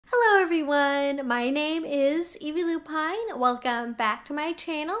everyone, my name is Evie Lupine. Welcome back to my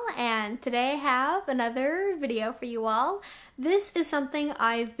channel, and today I have another video for you all. This is something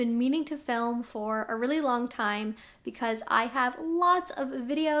I've been meaning to film for a really long time because I have lots of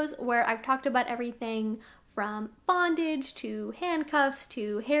videos where I've talked about everything from bondage to handcuffs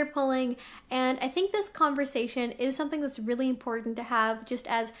to hair pulling, and I think this conversation is something that's really important to have just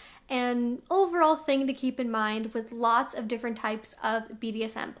as an overall thing to keep in mind with lots of different types of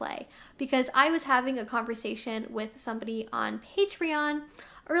BDSM play. Because I was having a conversation with somebody on Patreon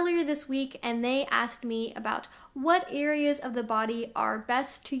earlier this week, and they asked me about what areas of the body are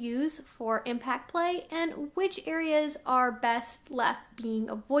best to use for impact play and which areas are best left being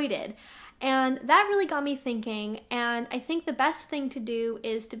avoided. And that really got me thinking, and I think the best thing to do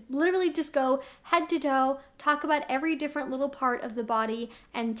is to literally just go head to toe, talk about every different little part of the body,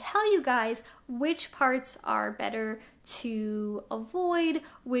 and tell you guys which parts are better to avoid,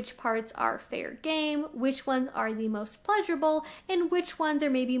 which parts are fair game, which ones are the most pleasurable, and which ones are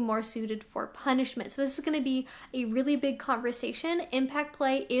maybe more suited for punishment. So this is going to be a really big conversation. Impact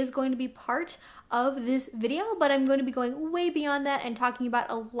play is going to be part of this video, but I'm going to be going way beyond that and talking about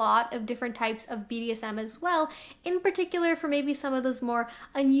a lot of different types of BDSM as well, in particular for maybe some of those more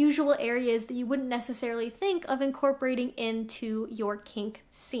unusual areas that you wouldn't necessarily think of incorporating into your kink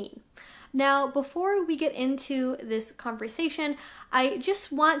scene. Now, before we get into this conversation, I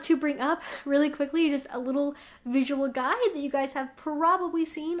just want to bring up really quickly just a little visual guide that you guys have probably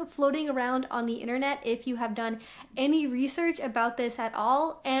seen floating around on the internet if you have done any research about this at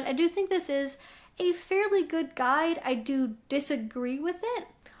all. And I do think this is a fairly good guide. I do disagree with it,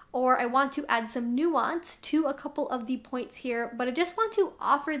 or I want to add some nuance to a couple of the points here, but I just want to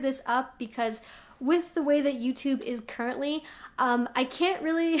offer this up because with the way that YouTube is currently, I can't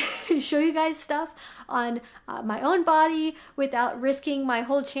really show you guys stuff on my own body without risking my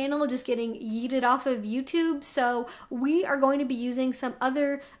whole channel just getting yeeted off of YouTube. So we are going to be using some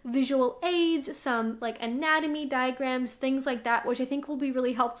other visual aids, some like anatomy diagrams, things like that, which I think will be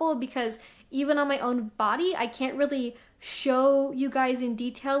really helpful because even on my own body, I can't really show you guys in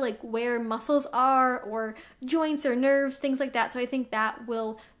detail like where muscles are or joints or nerves, things like that. So I think that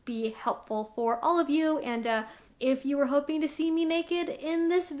will be helpful for all of you. And if you were hoping to see me naked in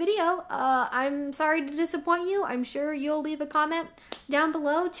this video, I'm sorry to disappoint you. I'm sure you'll leave a comment down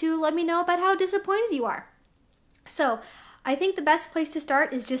below to let me know about how disappointed you are. So I think the best place to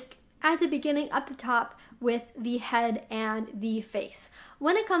start is just at the beginning, up the top, with the head and the face.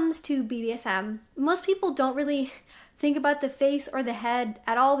 When it comes to BDSM, most people don't really think about the face or the head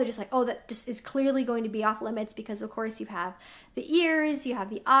at all. They're just like, oh, that just is clearly going to be off limits because, of course, you have the ears, you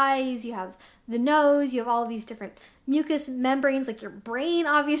have the eyes, you have the nose, you have all these different mucous membranes, like your brain,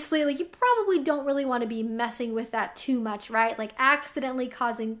 obviously. Like, you probably don't really want to be messing with that too much, right? Like, accidentally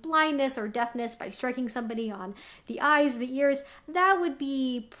causing blindness or deafness by striking somebody on the eyes, the ears, that would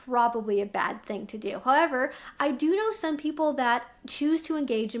be probably a bad thing to do. However, I do know some people that choose to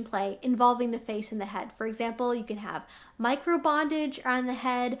engage in play involving the face and the head. For example, you can have micro bondage on the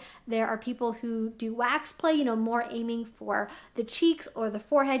head. There are people who do wax play, more aiming for the cheeks or the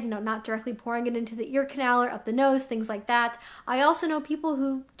forehead, not directly pouring it into the ear canal or up the nose, things like that. I also know people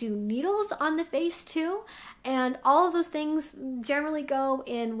who do needles on the face too, and all of those things generally go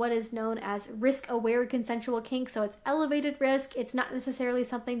in what is known as risk-aware consensual kink. So it's elevated risk. It's not necessarily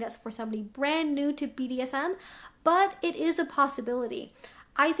something that's for somebody brand new to BDSM, but it is a possibility.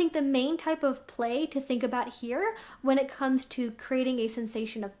 I think the main type of play to think about here when it comes to creating a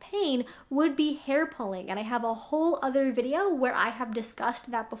sensation of pain would be hair pulling. And I have a whole other video where I have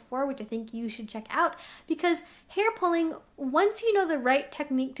discussed that before, which I think you should check out, because hair pulling, once you know the right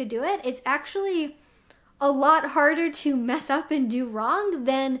technique to do it, it's actually a lot harder to mess up and do wrong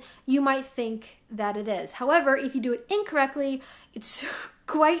than you might think that it is. However, if you do it incorrectly, it's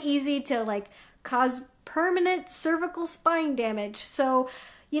quite easy to cause permanent cervical spine damage. So,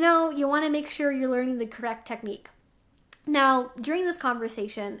 you want to make sure you're learning the correct technique. Now, during this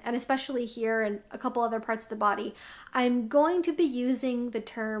conversation, and especially here and a couple other parts of the body, I'm going to be using the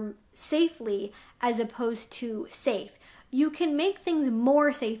term safely as opposed to safe. You can make things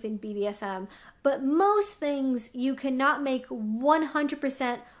more safe in BDSM, but most things you cannot make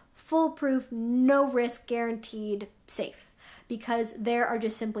 100% foolproof, no risk guaranteed safe, because there are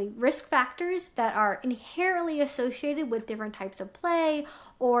just simply risk factors that are inherently associated with different types of play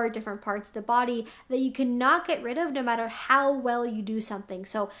or different parts of the body that you cannot get rid of no matter how well you do something.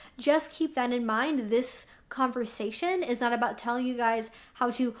 So just keep that in mind. This conversation is not about telling you guys how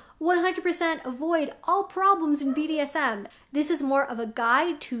to 100% avoid all problems in BDSM. This is more of a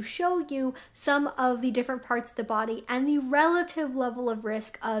guide to show you some of the different parts of the body and the relative level of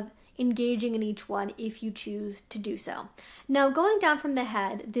risk of engaging in each one if you choose to do so. Now, going down from the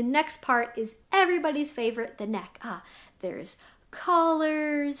head, the next part is everybody's favorite, the neck. There's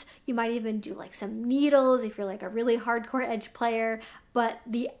collars, you might even do like some needles if you're like a really hardcore edge player, but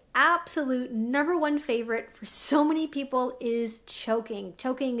the absolute number one favorite for so many people is choking.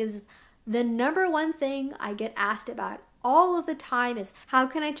 Choking is the number one thing I get asked about all of the time is, how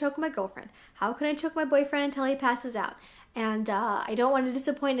can I choke my girlfriend? How can I choke my boyfriend until he passes out? And I don't want to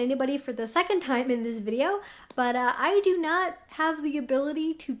disappoint anybody for the second time in this video, but I do not have the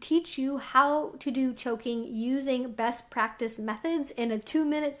ability to teach you how to do choking using best practice methods in a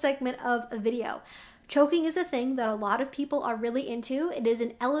 2-minute segment of a video. Choking is a thing that a lot of people are really into. It is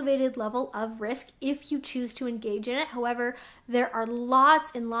an elevated level of risk if you choose to engage in it. However, there are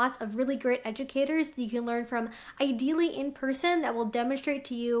lots and lots of really great educators that you can learn from, ideally in person, that will demonstrate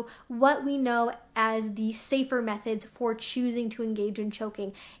to you what we know as the safer methods for choosing to engage in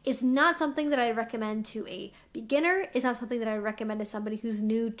choking. It's not something that I recommend to a beginner. It's not something that I recommend to somebody who's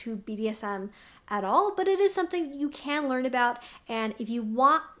new to BDSM at all, but it is something you can learn about. And if you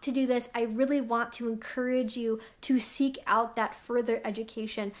want to do this, I really want to encourage you to seek out that further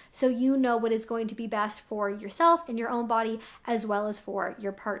education so you know what is going to be best for yourself and your own body, as well as for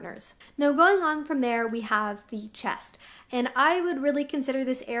your partners. Now, going on from there, we have the chest. And I would really consider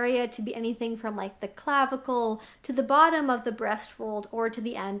this area to be anything from like the clavicle to the bottom of the breast fold or to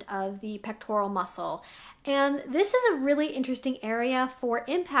the end of the pectoral muscle. And this is a really interesting area for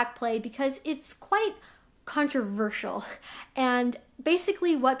impact play because it's quite controversial. And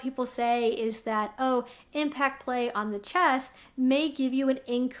basically what people say is that, oh, impact play on the chest may give you an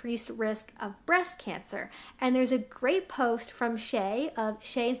increased risk of breast cancer. And there's a great post from Shay and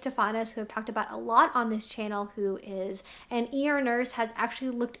Stefanos, who have talked about a lot on this channel, who is an ER nurse, has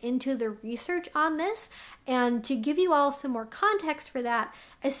actually looked into the research on this. And to give you all some more context for that,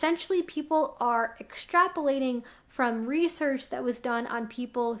 essentially people are extrapolating from research that was done on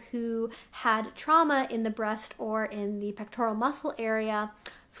people who had trauma in the breast or in the pectoral muscle area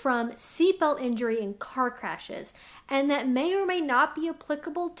from seatbelt injury and car crashes, and that may or may not be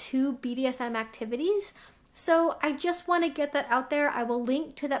applicable to BDSM activities. So I just want to get that out there. I will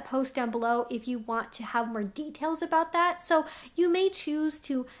link to that post down below if you want to have more details about that. So you may choose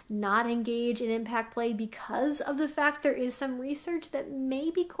to not engage in impact play because of the fact there is some research that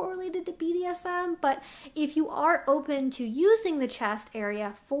may be correlated to BDSM, but if you are open to using the chest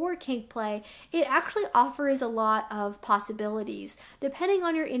area for kink play, it actually offers a lot of possibilities. Depending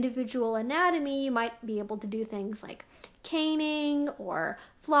on your individual anatomy, you might be able to do things like caning or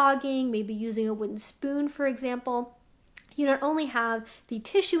flogging, maybe using a wooden spoon, for example. You not only have the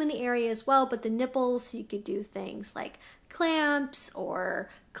tissue in the area as well, but the nipples, so you could do things like clamps or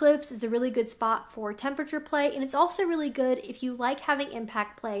clips is a really good spot for temperature play. And it's also really good if you like having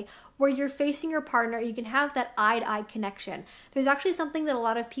impact play where you're facing your partner, you can have that eye-to-eye connection. There's actually something that a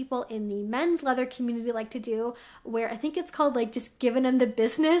lot of people in the men's leather community like to do, where I think it's called like just giving them the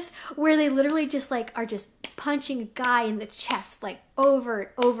business, where they literally just like are just punching a guy in the chest like over and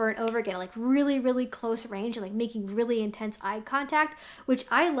over and over again, like really, really close range, and like making really intense eye contact, which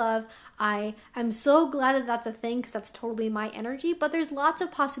I love. I am so glad that that's a thing because that's totally my energy, but there's lots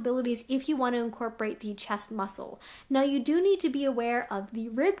of possibilities if you want to incorporate the chest muscle. Now, you do need to be aware of the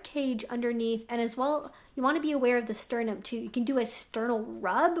rib cage underneath, and as well, you want to be aware of the sternum too. You can do a sternal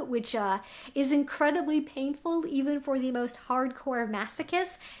rub, which is incredibly painful even for the most hardcore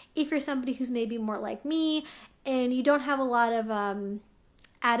masochists. If you're somebody who's maybe more like me and you don't have a lot of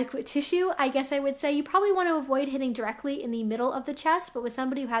adequate tissue, I guess I would say you probably want to avoid hitting directly in the middle of the chest, but with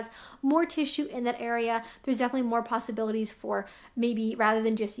somebody who has more tissue in that area, there's definitely more possibilities for maybe rather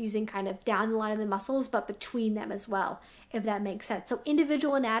than just using kind of down the line of the muscles, but between them as well, if that makes sense. So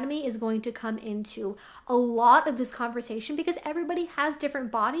individual anatomy is going to come into a lot of this conversation because everybody has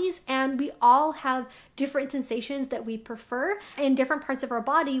different bodies and we all have different sensations that we prefer, and different parts of our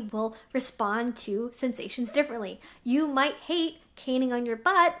body will respond to sensations differently. You might hate caning on your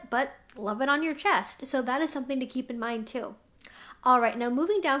butt, but love it on your chest. So that is something to keep in mind too. All right, now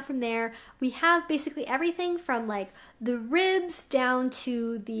moving down from there, we have basically everything from like the ribs down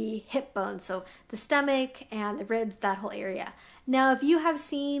to the hip bone. So the stomach and the ribs, that whole area. Now, if you have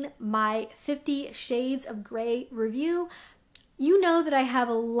seen my 50 Shades of Grey review, you know that I have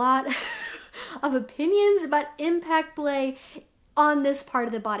a lot of opinions about impact play on this part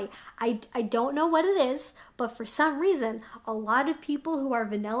of the body. I don't know what it is, but for some reason, a lot of people who are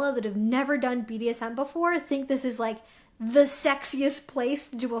vanilla that have never done BDSM before think this is like the sexiest place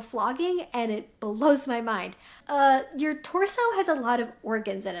to do a flogging, and it blows my mind. Your torso has a lot of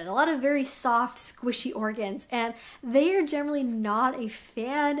organs in it, a lot of very soft, squishy organs, and they are generally not a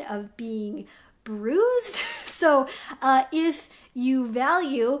fan of being bruised. So if you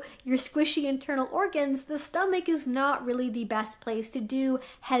value your squishy internal organs, the stomach is not really the best place to do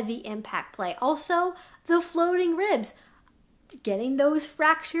heavy impact play. Also, the floating ribs, getting those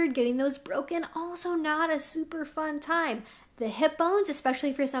fractured, getting those broken, also not a super fun time. The hip bones,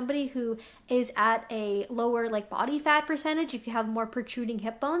 especially for somebody who is at a lower body fat percentage, if you have more protruding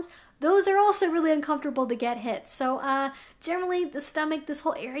hip bones, those are also really uncomfortable to get hit. So generally the stomach, this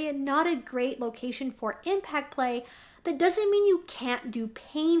whole area, not a great location for impact play. That doesn't mean you can't do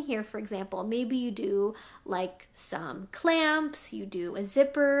pain here, for example. Maybe you do some clamps, you do a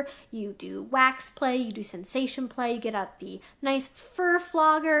zipper, you do wax play, you do sensation play, you get out the nice fur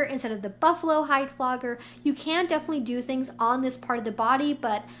flogger instead of the buffalo hide flogger. You can definitely do things on this part of the body,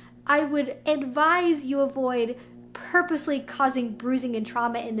 but I would advise you avoid purposely causing bruising and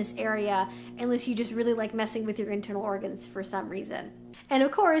trauma in this area unless you just really like messing with your internal organs for some reason. And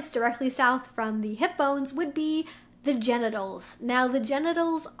of course, directly south from the hip bones would be the genitals. Now, the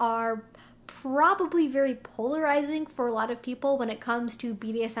genitals are probably very polarizing for a lot of people when it comes to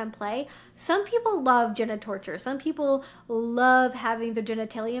BDSM play. Some people love genitorture. Some people love having their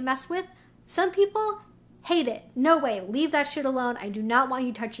genitalia messed with. Some people hate it. No way, leave that shit alone. I do not want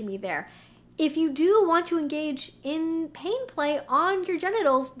you touching me there. If you do want to engage in pain play on your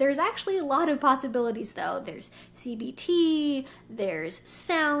genitals, there's actually a lot of possibilities though. There's CBT, there's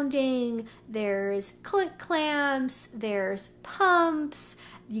sounding, there's clit clamps, there's pumps,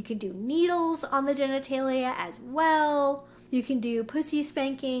 you can do needles on the genitalia as well. You can do pussy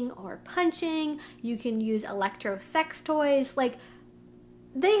spanking or punching, you can use electro sex toys.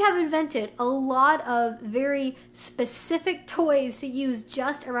 They have invented a lot of very specific toys to use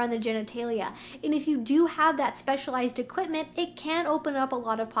just around the genitalia. And if you do have that specialized equipment, it can open up a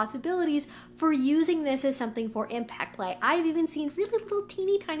lot of possibilities for using this as something for impact play. I've even seen really little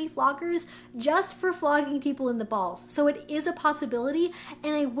teeny tiny floggers just for flogging people in the balls. So it is a possibility,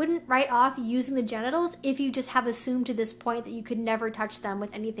 and I wouldn't write off using the genitals if you just have assumed to this point that you could never touch them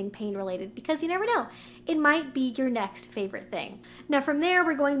with anything pain related, because you never know. It might be your next favorite thing. Now from there,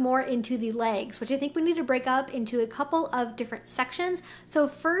 we're going more into the legs, which I think we need to break up into a couple of different sections. So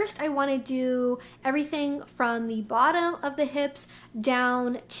first I want to do everything from the bottom of the hips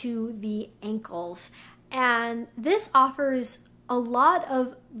down to the ankles. And this offers a lot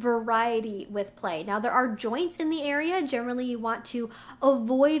of variety with play. Now there are joints in the area. Generally you want to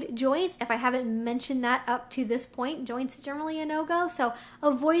avoid joints. If I haven't mentioned that up to this point, joints is generally a no-go. So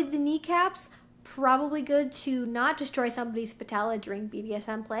avoid the kneecaps. Probably good to not destroy somebody's patella during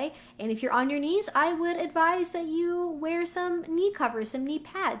BDSM play. And if you're on your knees, I would advise that you wear some knee covers, some knee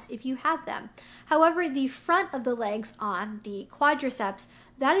pads if you have them. However, the front of the legs on the quadriceps,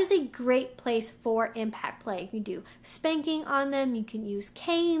 that is a great place for impact play. You can do spanking on them, you can use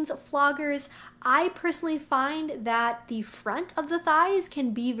canes, floggers. I personally find that the front of the thighs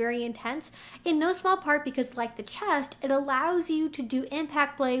can be very intense, in no small part because, like the chest, it allows you to do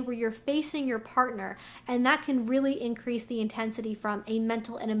impact play where you're facing your partner, and that can really increase the intensity from a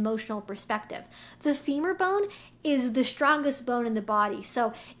mental and emotional perspective. The femur bone is the strongest bone in the body,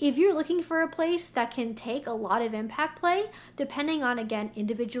 so if you're looking for a place that can take a lot of impact play, depending on, again,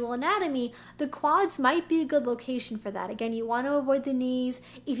 individual anatomy, the quads might be a good location for that. Again, you want to avoid the knees.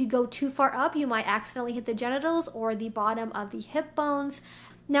 If you go too far up, you might accidentally hit the genitals or the bottom of the hip bones.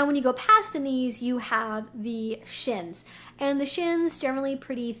 Now, when you go past the knees, you have the shins. And the shins, generally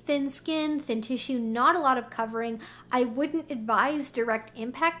pretty thin skin, thin tissue, not a lot of covering. I wouldn't advise direct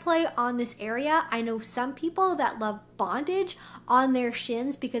impact play on this area. I know some people that love bondage on their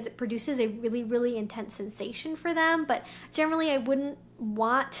shins because it produces a really, really intense sensation for them. But generally, I wouldn't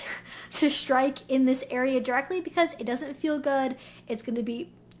want to strike in this area directly because it doesn't feel good. It's going to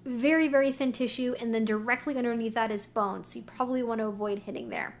be very, very thin tissue, and then directly underneath that is bone, so you probably want to avoid hitting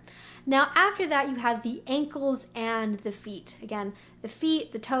there. Now after that, you have the ankles and the feet. Again, the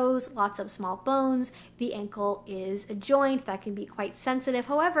feet, the toes, lots of small bones. The ankle is a joint that can be quite sensitive.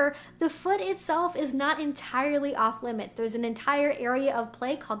 However, the foot itself is not entirely off limits. There's an entire area of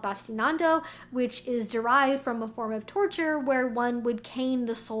play called bastinando, which is derived from a form of torture where one would cane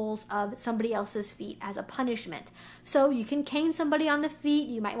the soles of somebody else's feet as a punishment. So you can cane somebody on the feet.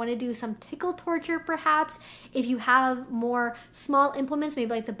 You might want to do some tickle torture perhaps. If you have more small implements,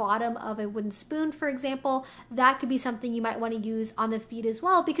 maybe like the bottom of a wooden spoon, for example, that could be something you might want to use on the feet as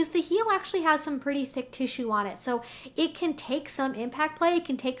well, because the heel actually has some pretty thick tissue on it. So it can take some impact play, it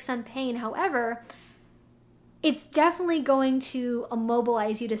can take some pain. However, it's definitely going to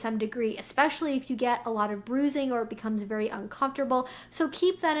immobilize you to some degree, especially if you get a lot of bruising or it becomes very uncomfortable. So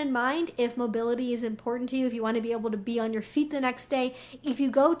keep that in mind if mobility is important to you, if you want to be able to be on your feet the next day. If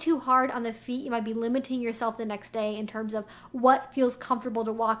you go too hard on the feet, you might be limiting yourself the next day in terms of what feels comfortable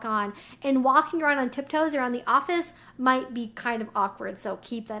to walk on. And walking around on tiptoes around the office might be kind of awkward, so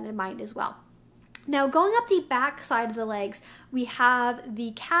keep that in mind as well. Now, going up the back side of the legs, we have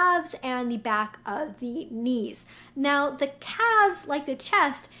the calves and the back of the knees. Now, the calves, like the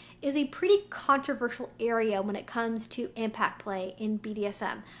chest, is a pretty controversial area when it comes to impact play in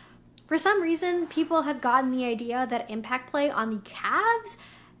BDSM. For some reason, people have gotten the idea that impact play on the calves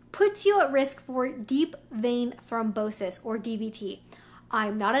puts you at risk for deep vein thrombosis, or DVT.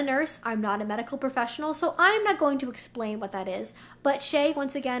 I'm not a nurse, I'm not a medical professional, so I'm not going to explain what that is. But Shay,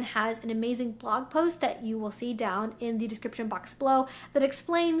 once again, has an amazing blog post that you will see down in the description box below that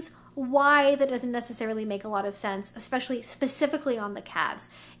explains why that doesn't necessarily make a lot of sense, especially specifically on the calves.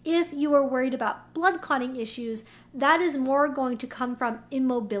 If you are worried about blood clotting issues, that is more going to come from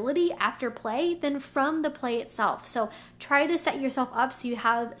immobility after play than from the play itself. So try to set yourself up so you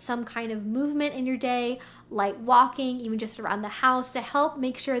have some kind of movement in your day, like walking, even just around the house, to help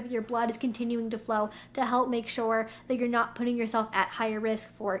make sure that your blood is continuing to flow, to help make sure that you're not putting yourself at higher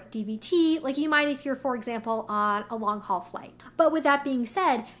risk for DVT, like you might if you're, for example, on a long haul flight. But with that being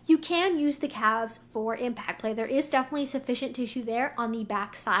said, you can use the calves for impact play. There is definitely sufficient tissue there on the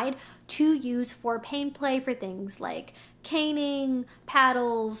back side to use for pain play for things like caning,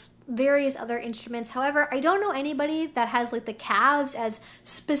 paddles, various other instruments. However, I don't know anybody that has like the calves as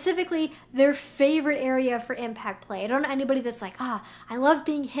specifically their favorite area for impact play. I don't know anybody that's like, I love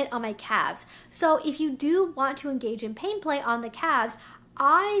being hit on my calves. So if you do want to engage in pain play on the calves,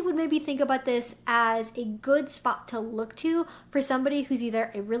 I would maybe think about this as a good spot to look to for somebody who's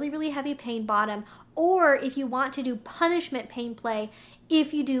either a really, really heavy pain bottom, or if you want to do punishment pain play,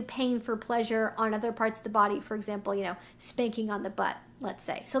 if you do pain for pleasure on other parts of the body, for example, spanking on the butt, let's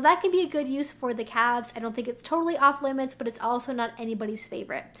say. So that can be a good use for the calves. I don't think it's totally off limits, but it's also not anybody's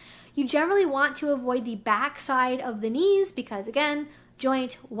favorite. You generally want to avoid the back side of the knees because, again,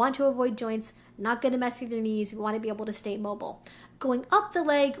 want to avoid joints, not going to mess with your knees. We want to be able to stay mobile. Going up the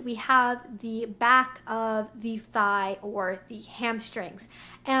leg, we have the back of the thigh or the hamstrings.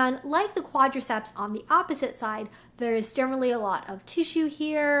 And like the quadriceps on the opposite side, there is generally a lot of tissue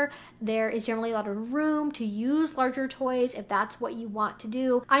here. There is generally a lot of room to use larger toys if that's what you want to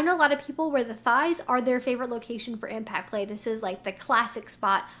do. I know a lot of people where the thighs are their favorite location for impact play. This is like the classic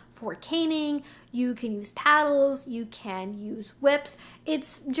spot for caning. You can use paddles, you can use whips.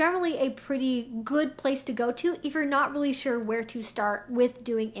 It's generally a pretty good place to go to if you're not really sure where to start with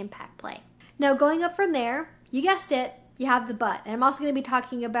doing impact play. Now going up from there, you guessed it, you have the butt. And I'm also going to be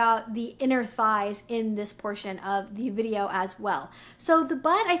talking about the inner thighs in this portion of the video as well. So the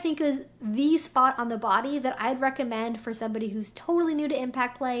butt, I think, is the spot on the body that I'd recommend for somebody who's totally new to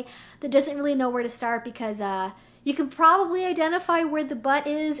impact play, that doesn't really know where to start, because you can probably identify where the butt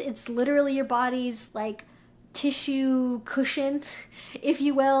is. It's literally your body's like tissue cushion, if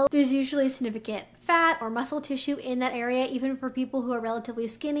you will. There's usually significant fat or muscle tissue in that area, even for people who are relatively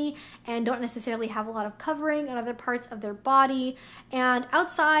skinny and don't necessarily have a lot of covering on other parts of their body. And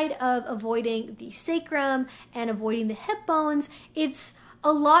outside of avoiding the sacrum and avoiding the hip bones, it's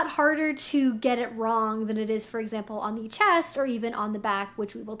a lot harder to get it wrong than it is, for example, on the chest or even on the back,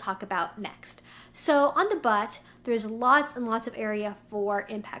 which we will talk about next. So on the butt, there's lots and lots of area for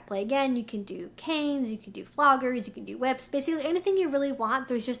impact play. Again, you can do canes, you can do floggers, you can do whips, basically anything you really want.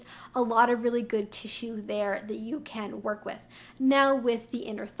 There's just a lot of really good tissue there that you can work with. Now with the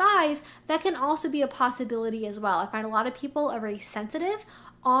inner thighs, that can also be a possibility as well. I find a lot of people are very sensitive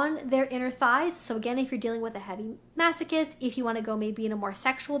on their inner thighs. So again, if you're dealing with a heavy masochist, if you want to go maybe in a more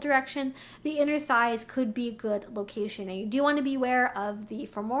sexual direction, the inner thighs could be a good location. And you do want to be aware of the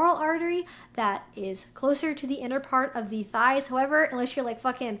femoral artery that is closer to the inner part of the thighs. However, unless you're like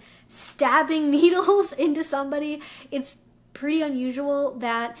fucking stabbing needles into somebody, it's pretty unusual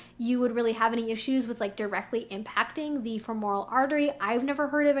that you would really have any issues with like directly impacting the femoral artery. I've never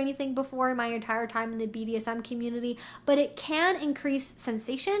heard of anything before in my entire time in the BDSM community, but it can increase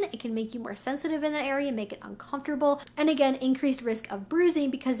sensation. It can make you more sensitive in that area, make it uncomfortable, and again, increased risk of bruising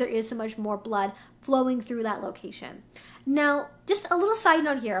because there is so much more blood flowing through that location. Now, just a little side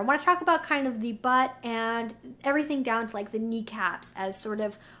note here. I want to talk about kind of the butt and everything down to like the kneecaps as sort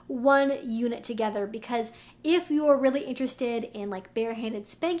of one unit together, because if you're really interested in like barehanded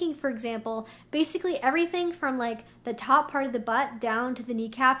spanking, for example, basically everything from like the top part of the butt down to the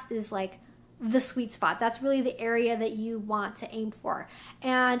kneecaps is like the sweet spot. That's really the area that you want to aim for.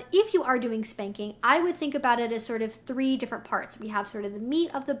 And if you are doing spanking, I would think about it as sort of 3 different parts. We have sort of the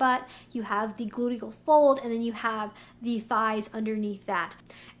meat of the butt, you have the gluteal fold, and then you have the thighs underneath that.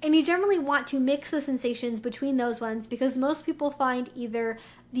 And you generally want to mix the sensations between those ones because most people find either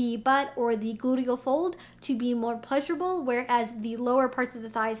the butt or the gluteal fold to be more pleasurable, whereas the lower parts of the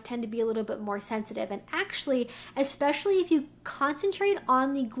thighs tend to be a little bit more sensitive. And actually, especially if you concentrate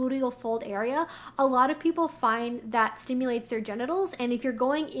on the gluteal fold area, a lot of people find that stimulates their genitals. And if you're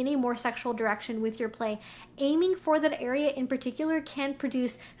going in a more sexual direction with your play, aiming for that area in particular can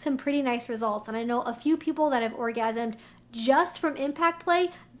produce some pretty nice results. And I know a few people that have orgasmed just from impact play,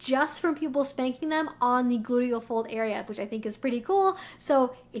 just from people spanking them on the gluteal fold area, which I think is pretty cool.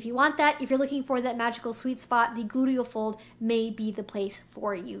 So if you want that, if you're looking for that magical sweet spot, the gluteal fold may be the place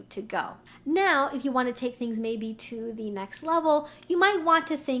for you to go. Now, if you want to take things maybe to the next level, you might want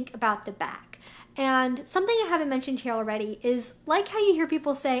to think about the back. And something I haven't mentioned here already is like how you hear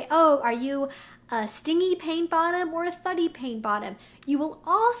people say, oh, are you a stingy pain bottom or a thuddy pain bottom? You will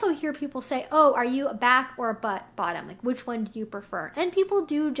also hear people say, oh, are you a back or a butt bottom? Like, which one do you prefer? And people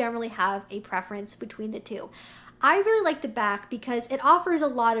do generally have a preference between the two. I really like the back because it offers a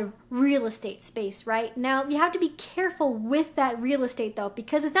lot of real estate space, right? Now, you have to be careful with that real estate though,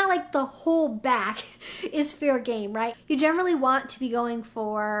 because it's not like the whole back is fair game, right? You generally want to be going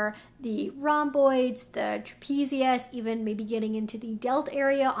for the rhomboids, the trapezius, even maybe getting into the delt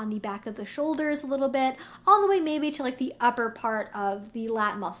area on the back of the shoulders a little bit, all the way maybe to like the upper part of the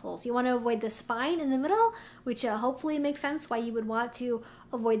lat muscles. You want to avoid the spine in the middle, which hopefully makes sense why you would want to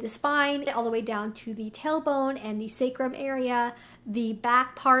avoid the spine, all the way down to the tailbone and the sacrum area, the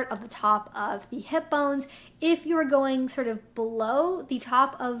back part of the top of the hip bones. If you are going sort of below the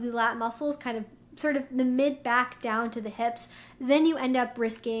top of the lat muscles, kind of sort of the mid back down to the hips, then you end up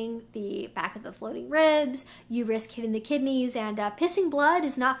risking the back of the floating ribs, you risk hitting the kidneys, and pissing blood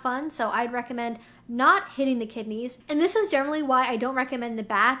is not fun, so I'd recommend not hitting the kidneys. And this is generally why I don't recommend the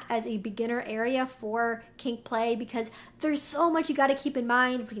back as a beginner area for kink play, because there's so much you got to keep in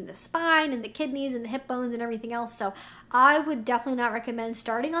mind between the spine and the kidneys and the hip bones and everything else. So I would definitely not recommend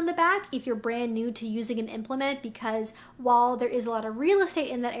starting on the back if you're brand new to using an implement, because while there is a lot of real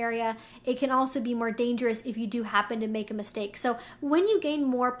estate in that area, it can also be more dangerous if you do happen to make a mistake. So when you gain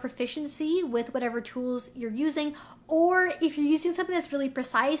more proficiency with whatever tools you're using, or if you're using something that's really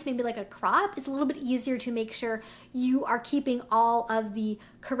precise, maybe like a crop, it's a little bit easier to make sure you are keeping all of the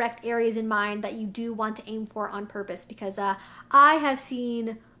correct areas in mind that you do want to aim for on purpose, because I have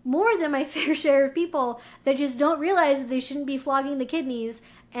seen more than my fair share of people that just don't realize that they shouldn't be flogging the kidneys,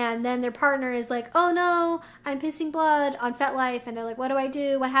 and then their partner is like, oh no, I'm pissing blood on FetLife, and they're like, what do I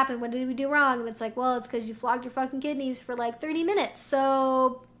do? What happened? What did we do wrong? And it's like, well, it's because you flogged your fucking kidneys for like 30 minutes,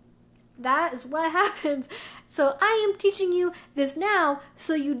 so that is what happens. So I am teaching you this now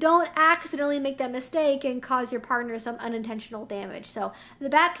so you don't accidentally make that mistake and cause your partner some unintentional damage. So the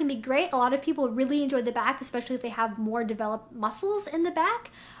back can be great. A lot of people really enjoy the back, especially if they have more developed muscles in the back.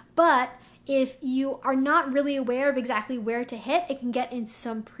 But if you are not really aware of exactly where to hit, it can get into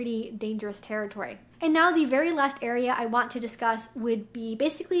some pretty dangerous territory. And now the very last area I want to discuss would be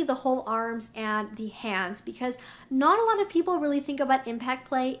basically the whole arms and the hands, because not a lot of people really think about impact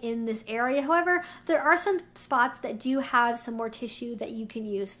play in this area. However, there are some spots that do have some more tissue that you can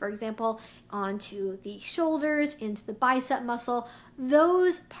use. For example, onto the shoulders, into the bicep muscle.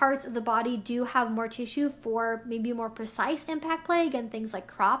 Those parts of the body do have more tissue for maybe more precise impact play. Again, things like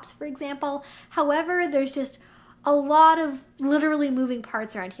crops, for example. However, there's just a lot of literally moving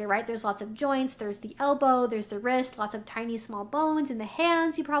parts around here, right? There's lots of joints, there's the elbow, there's the wrist, lots of tiny small bones. In the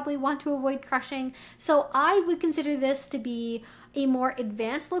hands, you probably want to avoid crushing. So I would consider this to be a more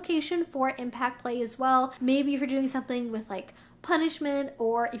advanced location for impact play as well. Maybe if you're doing something with like punishment,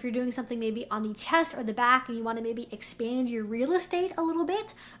 or if you're doing something maybe on the chest or the back and you want to maybe expand your real estate a little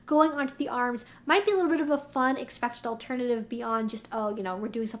bit, going onto the arms might be a little bit of a fun expected alternative beyond just, oh, you know, we're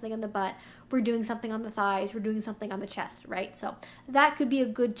doing something on the butt, we're doing something on the thighs, we're doing something on the chest, right? So that could be a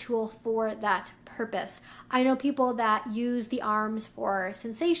good tool for that purpose. I know people that use the arms for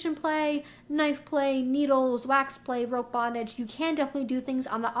sensation play, knife play, needles, wax play, rope bondage. You can definitely do things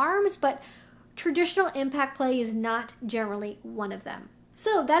on the arms, but traditional impact play is not generally one of them.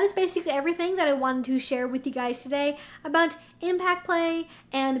 So that is basically everything that I wanted to share with you guys today about impact play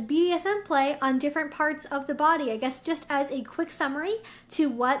and BDSM play on different parts of the body. I guess just as a quick summary to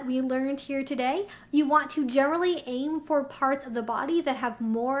what we learned here today, you want to generally aim for parts of the body that have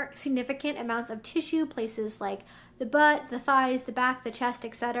more significant amounts of tissue, places like the butt, the thighs, the back, the chest,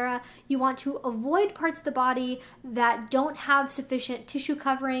 etc. You want to avoid parts of the body that don't have sufficient tissue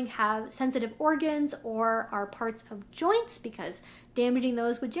covering, have sensitive organs, or are parts of joints, because damaging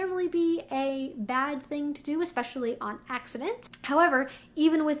those would generally be a bad thing to do, especially on accident. However,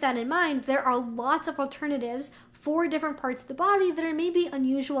 even with that in mind, there are lots of alternatives for different parts of the body that are maybe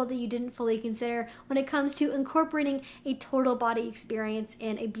unusual that you didn't fully consider when it comes to incorporating a total body experience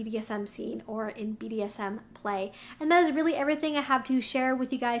in a BDSM scene or in BDSM play. And that is really everything I have to share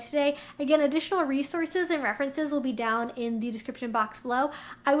with you guys today. Again, additional resources and references will be down in the description box below.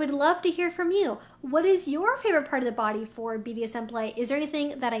 I would love to hear from you. What is your favorite part of the body for BDSM play? Is there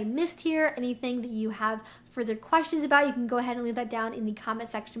anything that I missed here? Anything that you have further questions about? You can go ahead and leave that down in the comment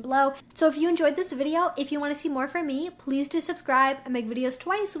section below. So if you enjoyed this video, if you want to see more from me, please do subscribe. I make videos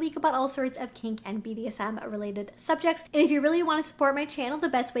twice a week about all sorts of kink and BDSM related subjects. And if you really want to support my channel, the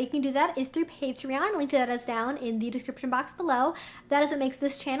best way you can do that is through Patreon. Link to that is down in the description box below. That is what makes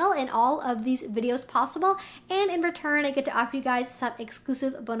this channel and all of these videos possible. And in return, I get to offer you guys some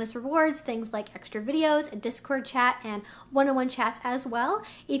exclusive bonus rewards, things like extra videos, a Discord chat, and one-on-one chats as well.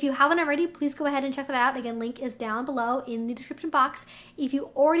 If you haven't already, please go ahead and check that out. Again, link is down below in the description box. If you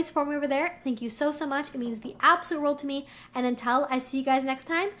already support me over there, thank you so much. It means the absolute world to me. And until I see you guys next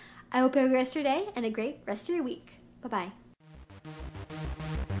time, I hope you have a great rest of your day and a great rest of your week. Bye-bye.